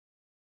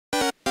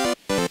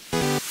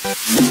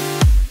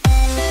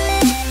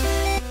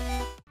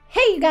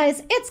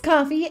guys, it's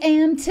Coffee,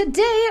 and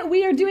today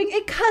we are doing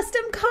a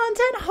custom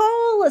content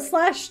haul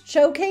slash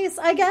showcase,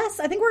 I guess.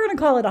 I think we're going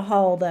to call it a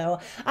haul, though.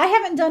 I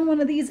haven't done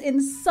one of these in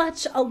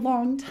such a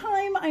long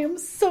time. I am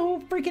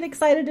so freaking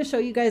excited to show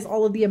you guys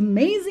all of the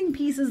amazing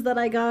pieces that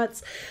I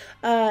got.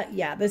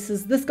 Yeah,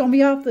 this gonna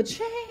be off the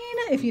chain,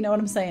 if you know what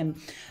I'm saying.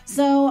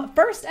 So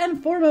first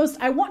and foremost,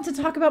 I want to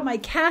talk about my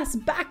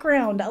cast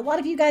background. A lot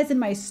of you guys in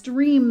my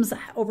streams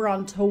over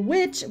on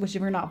Twitch, which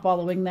if you're not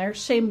following there,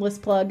 shameless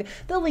plug,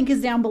 the link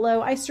is down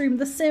below. I stream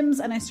The Sims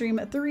and I stream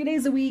 3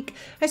 days a week.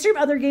 I stream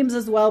other games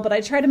as well, but I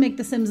try to make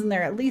The Sims in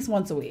there at least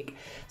once a week.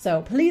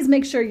 So please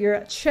make sure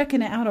you're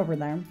checking it out over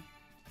there.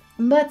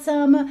 But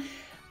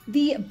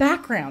the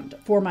background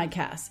for my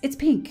cast, it's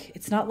pink.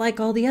 It's not like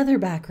all the other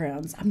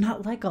backgrounds. I'm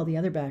not like all the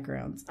other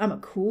backgrounds. I'm a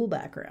cool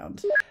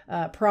background.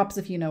 Props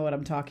if you know what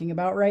I'm talking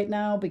about right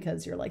now,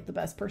 because you're like the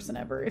best person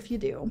ever if you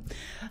do.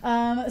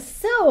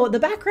 So the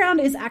background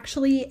is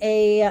actually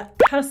a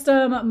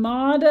custom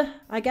mod,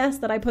 I guess,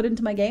 that I put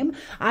into my game.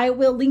 I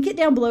will link it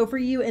down below for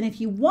you. And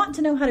if you want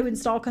to know how to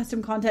install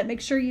custom content,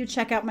 make sure you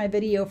check out my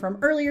video from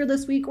earlier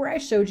this week where I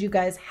showed you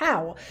guys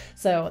how.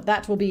 So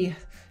that will be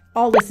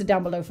all listed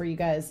down below for you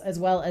guys, as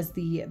well as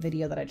the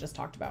video that I just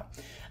talked about.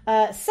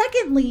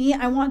 Secondly,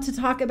 I want to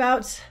talk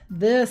about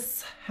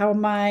this, how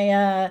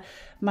my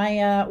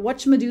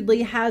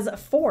whatchamadoodly has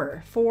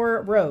four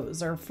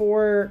rows or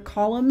 4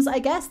 columns, I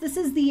guess. This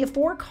is the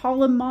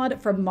 4-column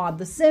mod from Mod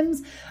The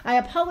Sims. I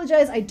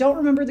apologize, I don't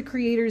remember the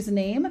creator's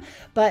name,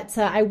 but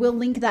I will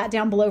link that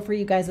down below for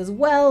you guys as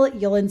well.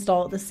 You'll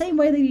install it the same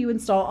way that you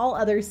install all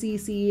other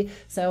CC,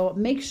 so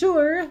make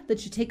sure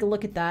that you take a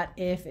look at that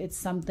if it's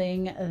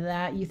something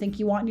that you think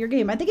you want in your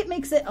game. I think it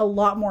makes it a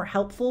lot more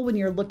helpful when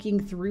you're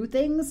looking through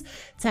things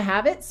to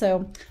have it,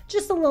 so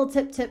just a little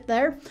tip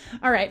there.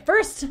 All right,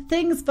 first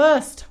things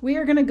first. We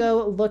are gonna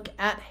go look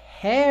at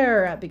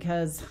hair,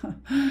 because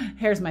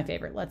hair's my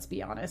favorite, let's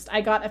be honest.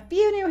 I got a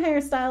few new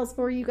hairstyles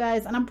for you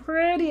guys and I'm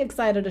pretty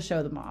excited to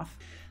show them off.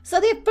 So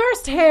the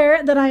first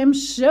hair that I am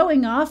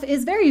showing off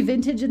is very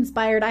vintage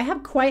inspired. I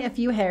have quite a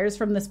few hairs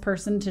from this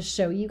person to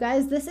show you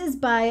guys. This is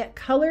by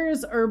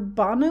Colors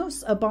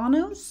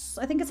Ubanos,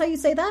 I think is how you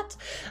say that.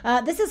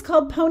 This is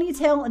called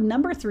Ponytail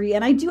number 3,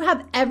 and I do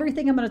have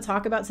everything I'm going to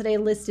talk about today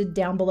listed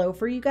down below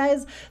for you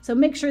guys. So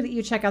make sure that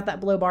you check out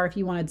that below bar if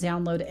you want to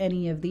download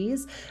any of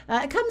these.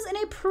 It comes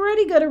in a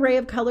pretty good array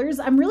of colors.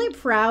 I'm really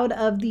proud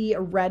of the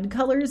red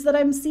colors that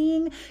I'm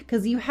seeing,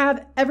 because you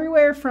have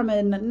everywhere from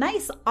a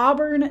nice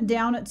auburn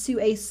down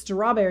to a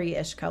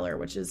strawberry-ish color,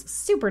 which is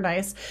super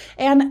nice.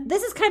 And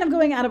this is kind of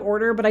going out of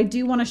order, but I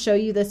do want to show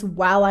you this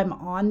while I'm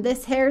on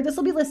this hair. This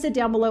will be listed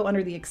down below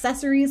under the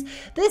accessories.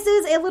 This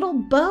is a little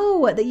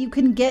bow that you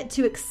can get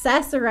to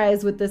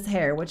accessorize with this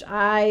hair, which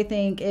I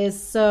think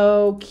is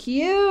so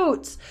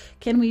cute.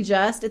 Can we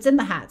just, it's in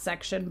the hat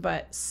section,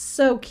 but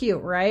so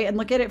cute, right? And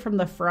look at it from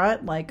the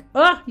front, like,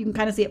 oh, you can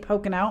kind of see it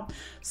poking out.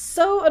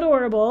 So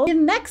adorable. The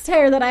next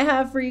hair that I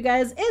have for you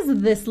guys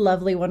is this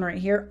lovely one right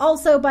here,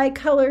 also by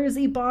Colors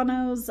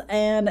Ubanos,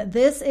 and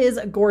this is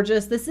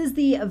gorgeous. This is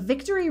the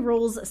Victory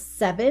Rolls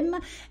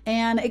 7,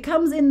 and it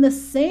comes in the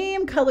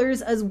same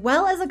colors as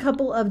well as a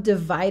couple of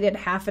divided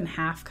half and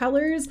half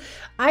colors.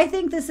 I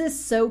think this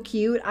is so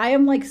cute. I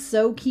am like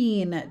so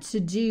keen to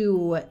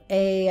do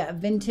a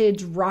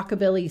vintage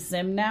rockabilly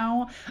sim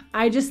now.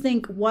 I just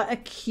think what a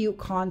cute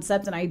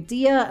concept and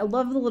idea. I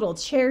love the little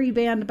cherry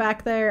band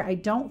back there. I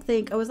don't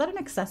think, oh, is that an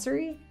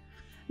accessory?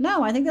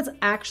 No, I think that's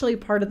actually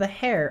part of the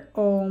hair.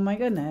 Oh my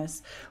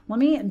goodness. Let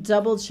me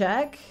double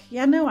check.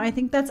 Yeah, no, I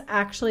think that's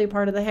actually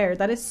part of the hair.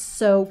 That is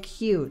so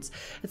cute.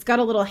 It's got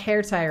a little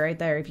hair tie right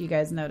there, if you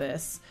guys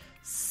notice.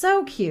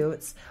 So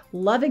cute.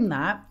 Loving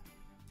that.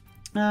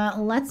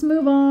 Let's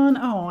move on.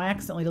 Oh, I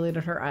accidentally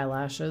deleted her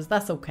eyelashes.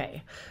 That's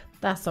okay.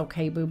 That's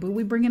okay, boo-boo.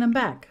 We bringing them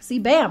back. See,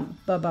 bam,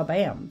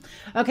 ba-ba-bam.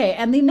 Okay,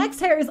 and the next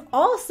hair is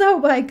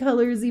also by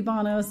Colors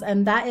Ubanos,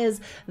 and that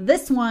is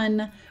this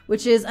one,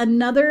 which is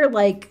another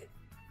like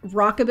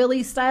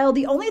rockabilly style.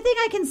 The only thing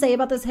I can say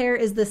about this hair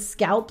is the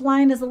scalp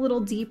line is a little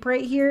deep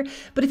right here,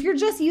 but if you're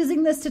just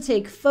using this to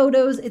take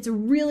photos, it's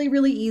really,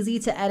 really easy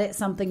to edit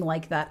something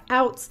like that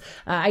out.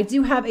 I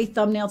do have a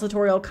thumbnail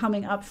tutorial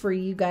coming up for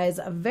you guys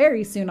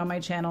very soon on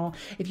my channel.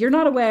 If you're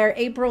not aware,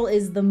 April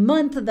is the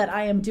month that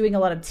I am doing a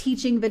lot of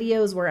teaching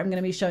videos where I'm going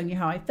to be showing you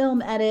how I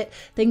film, edit,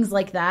 things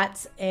like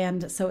that.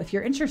 And so if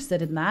you're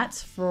interested in that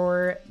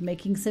for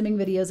making simming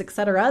videos,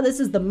 etc.,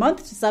 this is the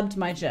month to sub to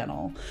my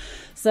channel.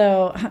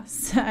 So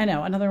I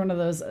know, another one of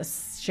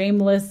those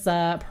shameless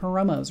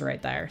promos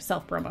right there,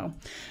 self-promo.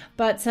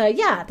 But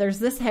yeah, there's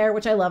this hair,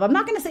 which I love. I'm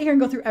not going to sit here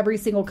and go through every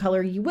single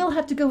color. You will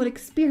have to go and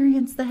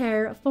experience the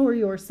hair for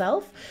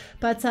yourself.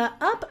 But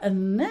up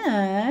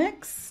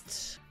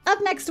next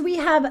we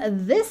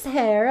have this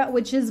hair,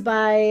 which is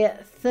by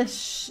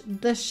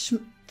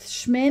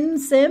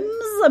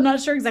TsmihnSims. I'm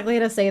not sure exactly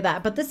how to say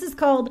that, but this is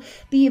called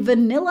the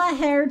Vanilla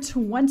Hair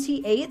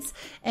 28,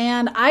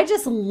 and I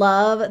just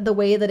love the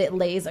way that it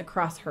lays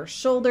across her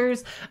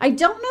shoulders. I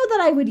don't know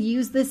that I would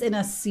use this in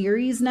a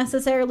series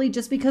necessarily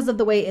just because of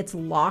the way it's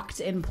locked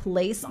in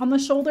place on the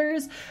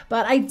shoulders,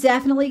 but I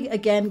definitely,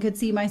 again, could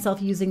see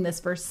myself using this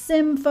for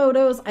sim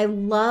photos. I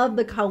love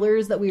the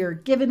colors that we are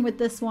given with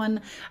this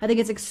one. I think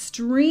it's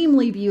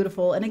extremely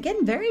beautiful, and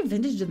again, very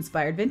vintage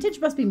inspired. Vintage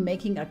must be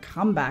making a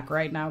comeback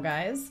right now,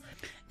 guys.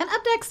 And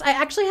up next, I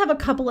actually have a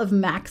couple of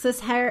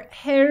Maxis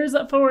hairs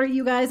for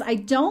you guys. I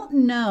don't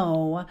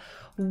know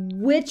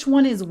which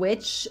one is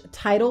which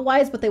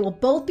title-wise, but they will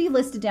both be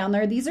listed down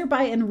there. These are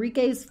by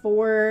Enrique's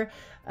or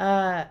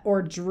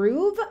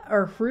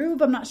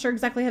Jruvv. I'm not sure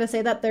exactly how to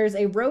say that. There's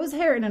a rose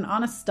hair and an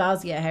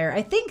Anastasia hair.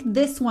 I think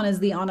this one is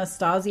the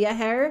Anastasia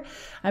hair.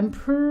 I'm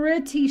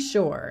pretty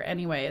sure.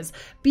 Anyways,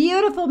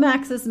 beautiful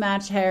Maxis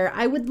match hair.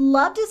 I would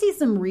love to see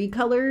some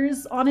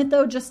recolors on it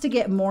though, just to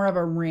get more of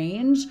a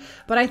range.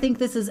 But I think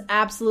this is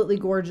absolutely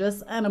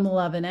gorgeous and I'm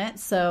loving it.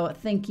 So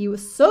thank you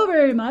so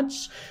very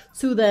much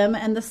to them.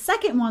 And the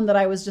second one that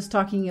I was just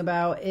talking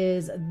about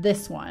is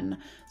this one.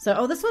 So,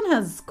 oh, this one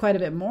has quite a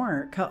bit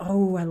more.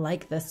 Oh, I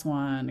like this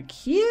one.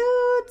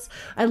 Cute.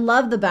 I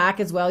love the back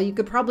as well. You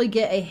could probably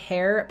get a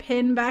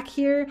hairpin back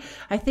here.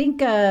 I think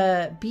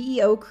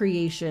BEO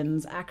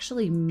Creations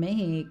actually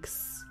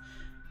makes...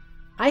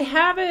 I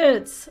have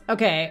it.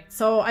 Okay,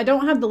 so I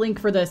don't have the link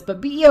for this, but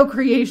BEO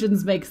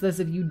Creations makes this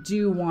if you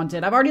do want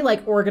it. I've already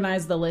like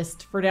organized the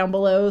list for down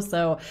below,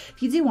 so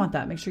if you do want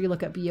that, make sure you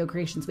look at BEO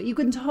Creations. But you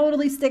can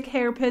totally stick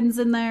hairpins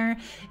in there.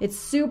 It's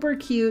super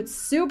cute,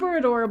 super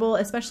adorable,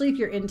 especially if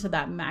you're into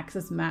that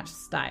Maxis match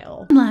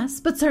style. And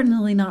last, but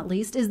certainly not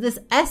least, is this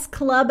S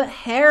Club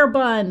hair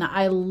bun.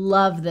 I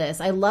love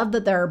this. I love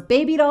that there are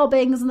baby doll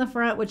bangs in the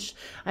front, which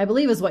I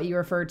believe is what you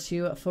refer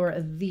to for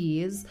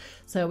these.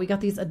 So we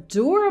got these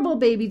adorable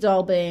baby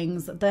doll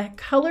bangs. The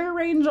color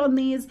range on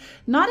these,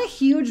 not a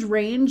huge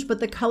range,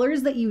 but the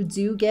colors that you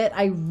do get,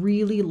 I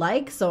really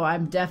like. So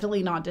I'm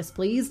definitely not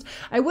displeased.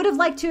 I would have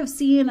liked to have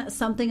seen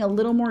something a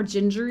little more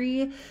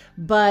gingery,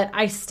 but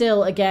I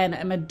still, again,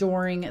 am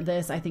adoring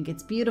this. I think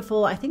it's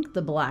beautiful. I think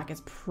the black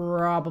is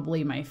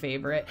probably my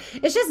favorite.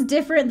 It's just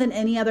different than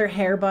any other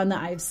hair bun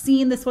that I've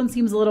seen. This one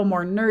seems a little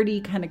more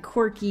nerdy, kind of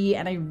quirky,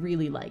 and I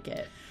really like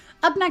it.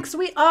 Up next,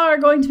 we are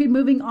going to be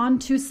moving on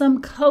to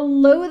some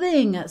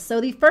clothing.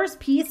 So the first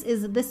piece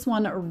is this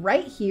one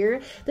right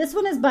here. This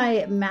one is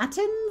by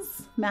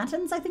Matens.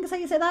 Matens, I think is how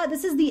you say that.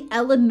 This is the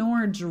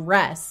Elenor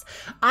dress.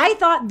 I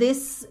thought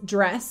this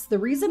dress, the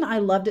reason I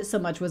loved it so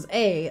much was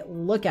A,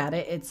 look at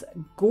it. It's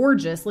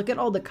gorgeous. Look at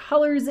all the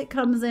colors it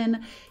comes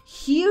in.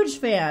 Huge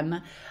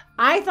fan.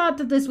 I thought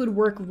that this would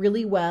work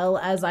really well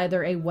as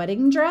either a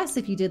wedding dress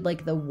if you did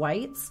like the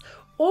whites,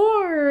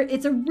 or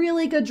it's a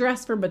really good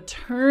dress for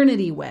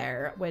maternity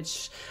wear,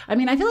 which, I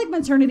mean, I feel like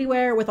maternity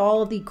wear with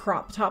all of the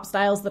crop top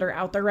styles that are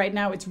out there right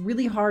now, it's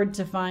really hard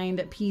to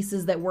find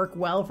pieces that work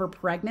well for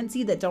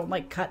pregnancy that don't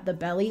like cut the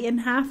belly in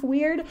half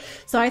weird.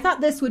 So I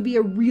thought this would be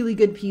a really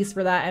good piece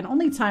for that, and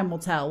only time will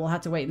tell. We'll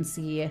have to wait and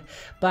see,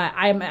 but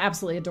I'm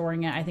absolutely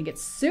adoring it. I think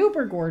it's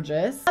super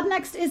gorgeous. Up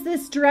next is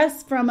this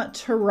dress from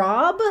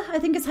Jruvv, I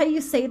think is how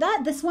you say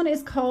that. This one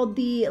is called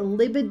the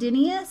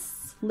Libidinous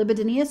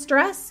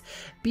dress.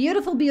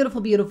 Beautiful,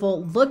 beautiful,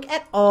 beautiful. Look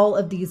at all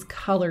of these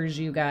colors,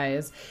 you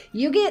guys.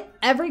 You get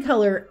every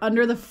color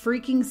under the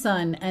freaking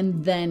sun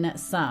and then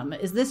some.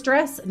 Is this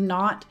dress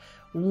not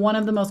one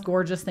of the most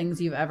gorgeous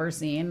things you've ever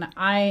seen?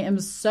 I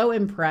am so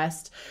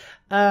impressed.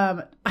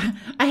 I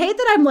hate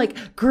that I'm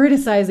like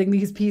criticizing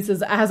these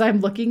pieces as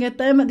I'm looking at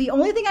them. The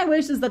only thing I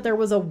wish is that there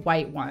was a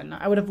white one.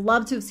 I would have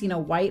loved to have seen a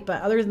white,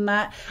 but other than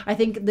that, I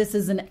think this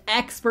is an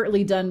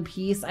expertly done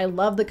piece. I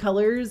love the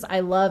colors. I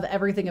love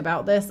everything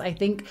about this. I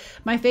think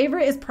my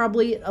favorite is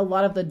probably a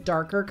lot of the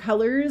darker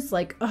colors,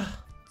 like, ugh,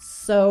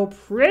 so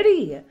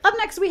pretty. Up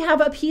next, we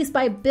have a piece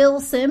by Bill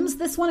Sims.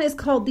 This one is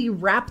called the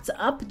Wrapped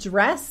Up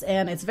dress,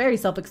 and it's very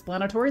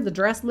self-explanatory. The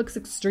dress looks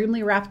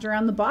extremely wrapped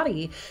around the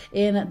body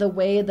in the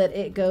way that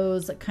it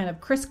goes kind of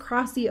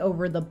crisscrossy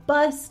over the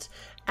bust.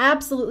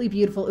 Absolutely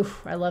beautiful. Ooh,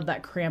 I love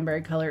that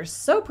cranberry color.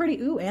 So pretty.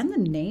 Ooh, and the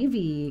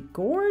navy.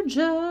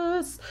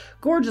 Gorgeous.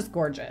 Gorgeous,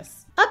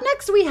 gorgeous. Up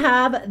next, we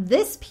have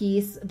this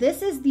piece.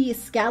 This is the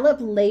Scallop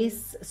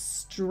Lace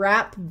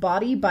Strap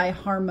Body by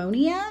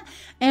Harmonia.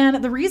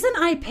 And the reason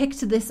I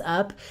picked this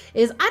up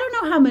is I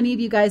don't know how many of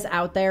you guys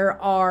out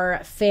there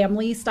are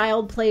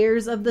family-styled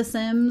players of The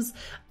Sims.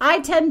 I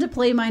tend to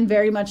play mine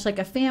very much like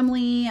a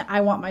family.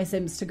 I want my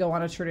Sims to go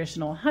on a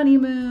traditional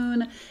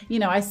honeymoon. You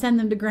know, I send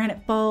them to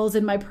Granite Falls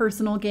in my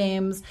personal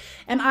games.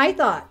 And I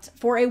thought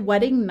for a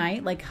wedding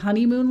night, like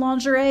honeymoon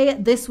lingerie,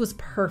 this was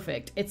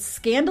perfect. It's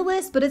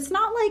scandalous, but it's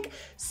not like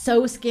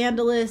so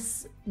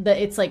scandalous that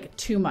it's like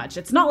too much.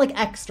 It's not like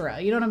extra.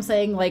 You know what I'm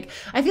saying? Like,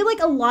 I feel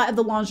like a lot of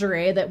the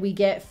lingerie that we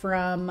get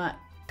from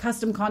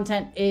custom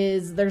content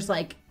is there's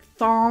like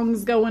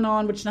thongs going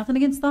on, which nothing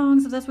against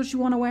thongs if that's what you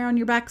want to wear on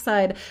your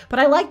backside. But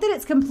I like that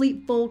it's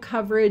complete full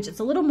coverage. It's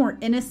a little more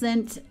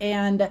innocent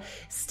and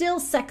still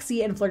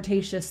sexy and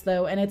flirtatious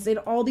though. And it's in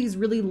all these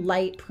really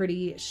light,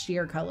 pretty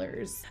sheer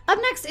colors. Up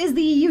next is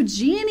the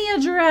Eugenia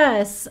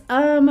dress.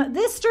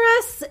 This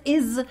dress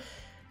is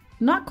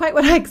not quite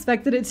what I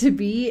expected it to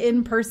be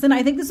in person.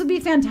 I think this would be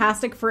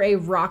fantastic for a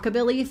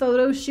rockabilly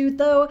photo shoot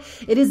though.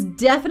 It is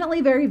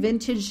definitely very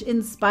vintage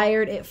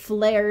inspired. It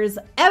flares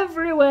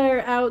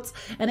everywhere out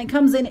and it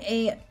comes in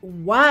a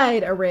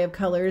wide array of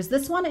colors.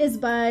 This one is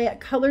by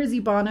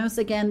Ubanos.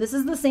 Again, this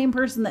is the same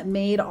person that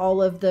made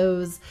all of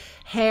those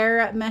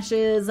hair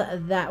meshes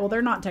that, well,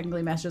 they're not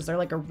technically meshes, they're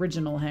like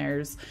original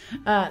hairs,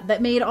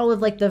 that made all of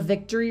like the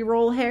victory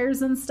roll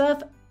hairs and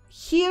stuff.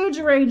 Huge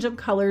range of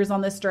colors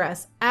on this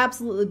dress.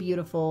 Absolutely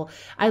beautiful.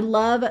 I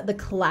love the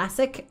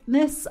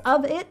classicness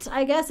of it,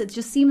 I guess. It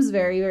just seems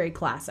very, very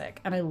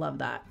classic, and I love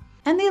that.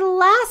 And the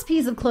last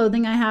piece of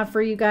clothing I have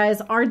for you guys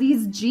are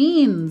these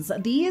jeans.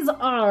 These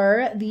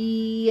are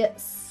the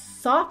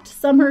soft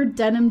summer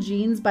denim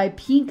jeans by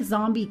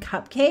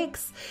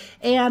Pinkzombiecupcakes,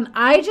 and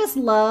I just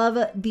love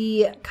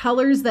the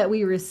colors that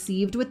we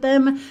received with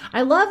them.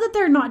 I love that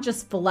they're not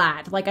just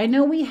flat. Like, I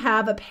know we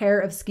have a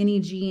pair of skinny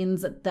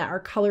jeans that are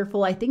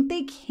colorful. I think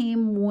they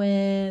came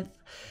with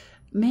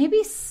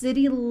maybe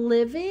City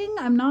Living,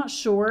 I'm not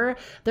sure.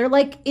 They're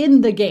like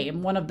in the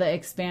game, one of the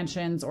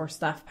expansions or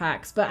stuff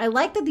packs. But I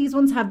like that these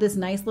ones have this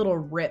nice little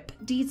rip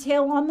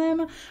detail on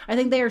them. I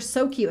think they are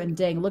so cute, and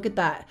dang, look at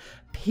that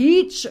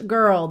peach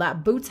girl,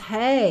 that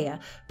bootay,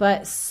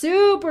 but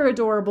super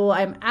adorable.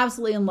 I'm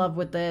absolutely in love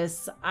with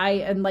this.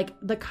 And like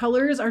the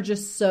colors are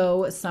just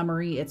so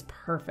summery. It's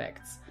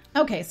perfect.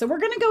 Okay, so we're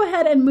going to go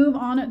ahead and move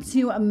on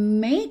to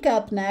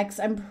makeup next.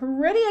 I'm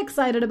pretty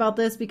excited about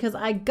this because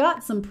I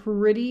got some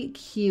pretty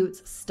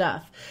cute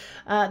stuff.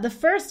 The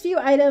first few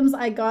items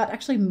I got,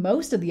 actually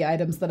most of the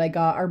items that I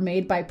got are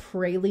made by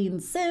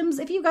PralineSims.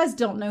 If you guys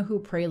don't know who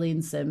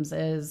PralineSims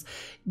is,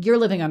 you're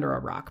living under a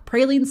rock.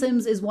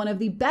 PralineSims is one of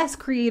the best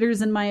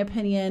creators in my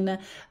opinion.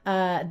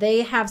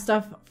 They have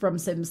stuff from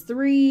Sims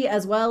 3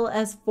 as well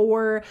as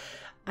 4.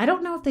 I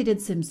don't know if they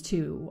did Sims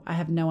 2. I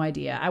have no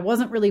idea. I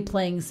wasn't really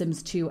playing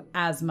Sims 2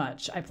 as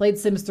much. I played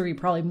Sims 3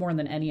 probably more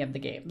than any of the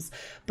games.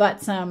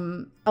 But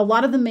a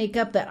lot of the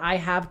makeup that I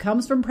have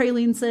comes from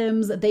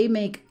PralineSims. They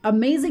make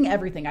amazing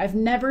everything. I've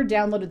never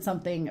downloaded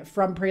something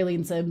from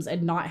PralineSims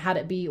and not had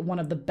it be one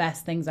of the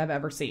best things I've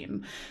ever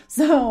seen.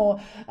 So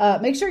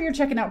make sure you're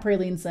checking out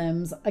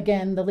PralineSims.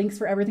 Again, the links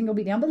for everything will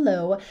be down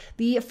below.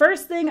 The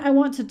first thing I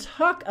want to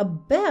talk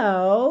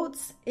about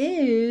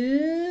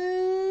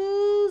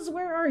is,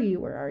 where are you?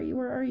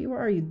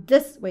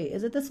 Wait,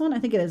 is it this one? I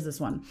think it is this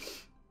one.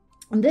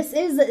 This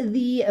is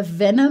the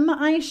Venom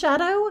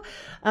eyeshadow.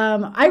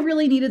 I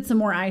really needed some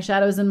more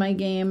eyeshadows in my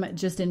game,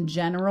 just in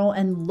general.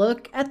 And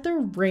look at the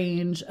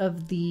range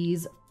of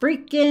these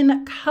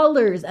freaking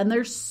colors. And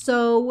they're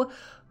so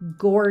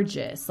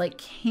gorgeous. Like,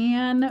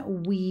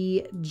 can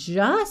we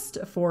just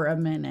for a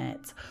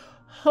minute?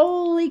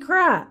 Holy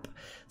crap.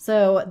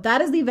 So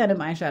that is the Venom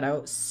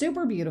eyeshadow.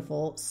 Super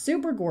beautiful,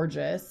 super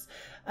gorgeous.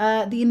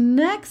 The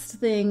next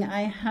thing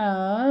I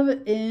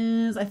have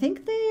is, I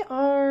think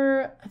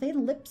are they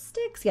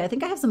lipsticks? Yeah, I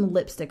think I have some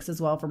lipsticks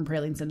as well from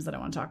PralineSims that I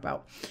want to talk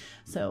about.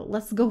 So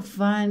let's go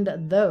find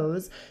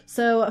those.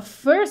 So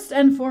first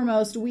and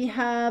foremost, we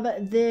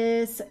have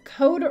this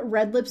Code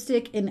Red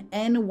lipstick in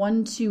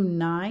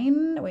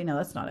N129. Wait, no,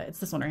 that's not it. It's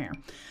this one right here.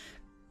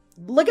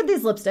 Look at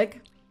this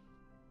lipstick.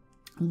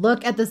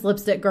 Look at this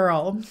lipstick,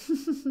 girl.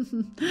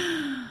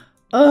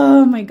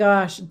 Oh my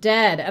gosh,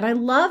 dead. And I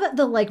love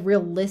the like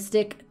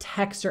realistic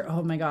texture.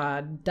 Oh my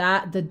God,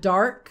 the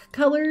dark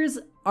colors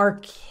are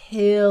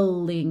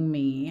killing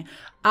me.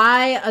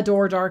 I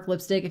adore dark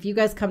lipstick. If you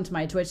guys come to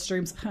my Twitch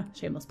streams,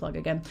 shameless plug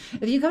again.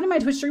 If you come to my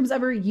Twitch streams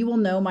ever, you will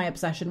know my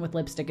obsession with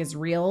lipstick is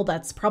real.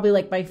 That's probably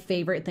like my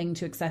favorite thing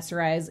to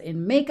accessorize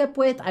in makeup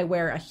with. I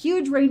wear a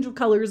huge range of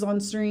colors on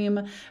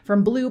stream,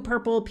 from blue,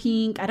 purple,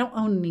 pink. I don't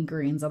own any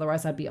greens,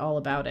 otherwise I'd be all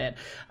about it.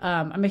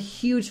 I'm a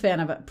huge fan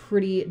of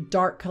pretty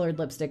dark colored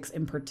lipsticks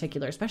in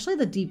particular, especially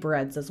the deep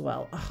reds as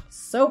well. Oh,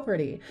 so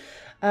pretty.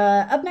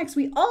 Up next,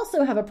 we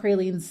also have a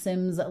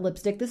PralineSims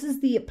lipstick. This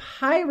is the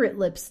Pirate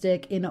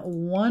lipstick in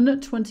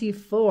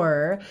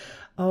 124.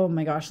 Oh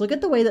my gosh, look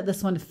at the way that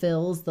this one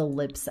fills the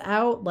lips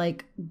out.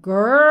 Like,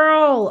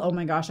 girl, oh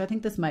my gosh, I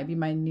think this might be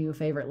my new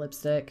favorite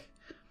lipstick.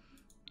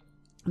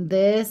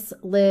 This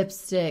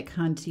lipstick,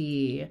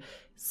 hunty,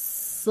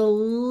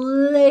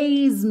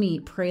 slays me.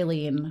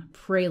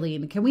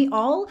 Praline. Can we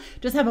all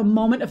just have a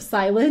moment of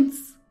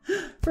silence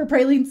for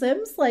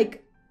PralineSims?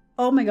 Like,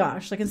 oh my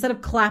gosh, like instead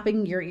of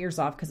clapping your ears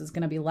off because it's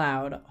going to be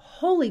loud.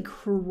 Holy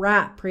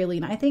crap,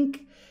 Praline. I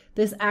think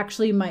this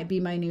actually might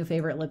be my new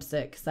favorite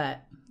lipstick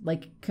set,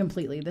 like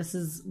completely. This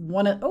is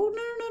one of, oh,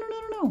 no.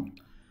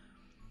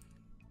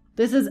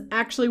 This is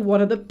actually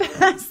one of the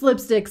best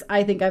lipsticks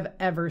I think I've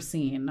ever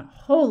seen.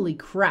 Holy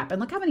crap. And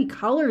look how many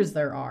colors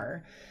there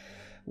are.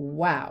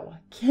 Wow.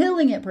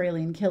 Killing it,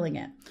 Praline, killing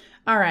it.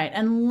 All right,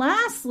 and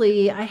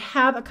lastly, I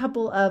have a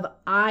couple of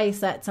eye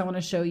sets I want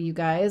to show you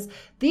guys.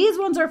 These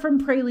ones are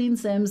from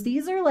PralineSims.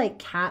 These are like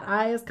cat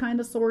eyes, kind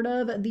of, sort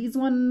of. These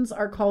ones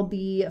are called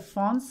the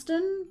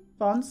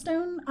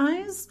Fonstone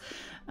eyes.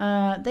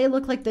 They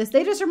look like this.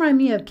 They just remind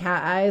me of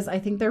cat eyes. I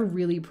think they're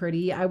really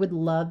pretty. I would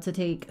love to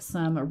take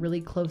some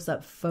really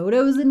close-up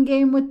photos in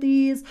game with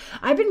these.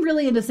 I've been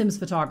really into Sims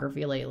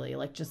photography lately,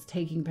 like just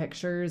taking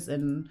pictures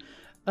and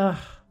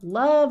love,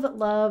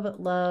 love,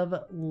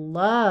 love,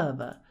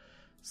 love.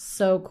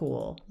 So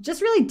cool.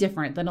 Just really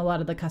different than a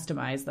lot of the custom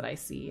eyes that I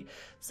see.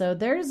 So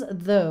there's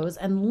those.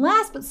 And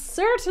last but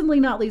certainly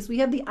not least, we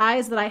have the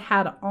eyes that I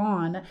had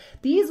on.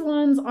 These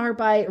ones are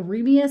by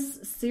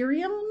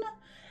RemusSirion.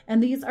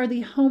 And these are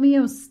the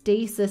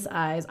Homeostasis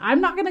eyes. I'm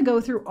not going to go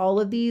through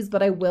all of these,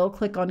 but I will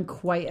click on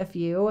quite a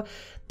few.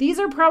 These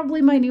are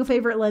probably my new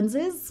favorite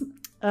lenses.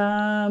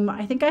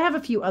 I think I have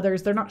a few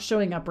others. They're not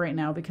showing up right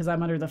now because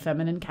I'm under the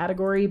feminine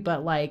category,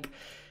 but like,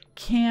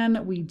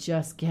 can we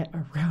just get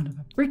a round of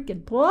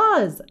freaking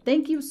applause?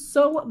 Thank you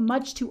so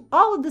much to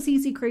all of the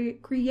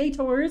CC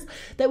creators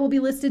that will be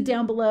listed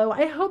down below.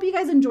 I hope you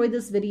guys enjoyed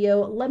this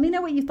video. Let me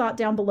know what you thought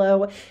down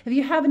below. If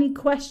you have any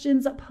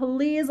questions,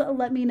 please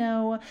let me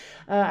know.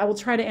 I will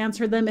try to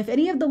answer them. If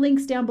any of the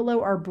links down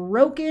below are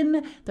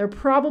broken, there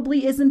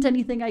probably isn't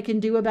anything I can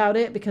do about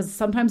it because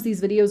sometimes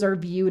these videos are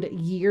viewed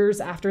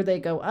years after they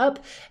go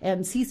up,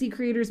 and CC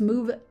creators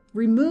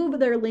remove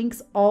their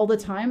links all the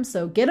time.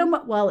 So get them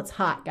while it's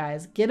hot,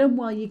 guys. Get them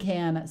while you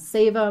can.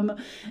 Save them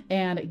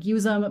and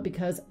use them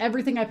because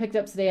everything I picked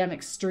up today I'm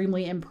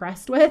extremely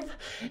impressed with.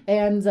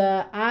 And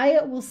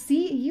I will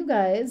see you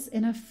guys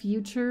in a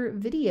future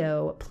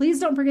video.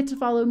 Please don't forget to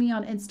follow me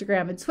on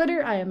Instagram and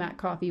Twitter. I am at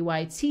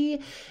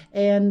KoffeeYT.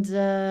 And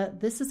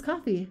this is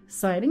Koffee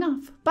signing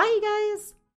off. Bye, you guys.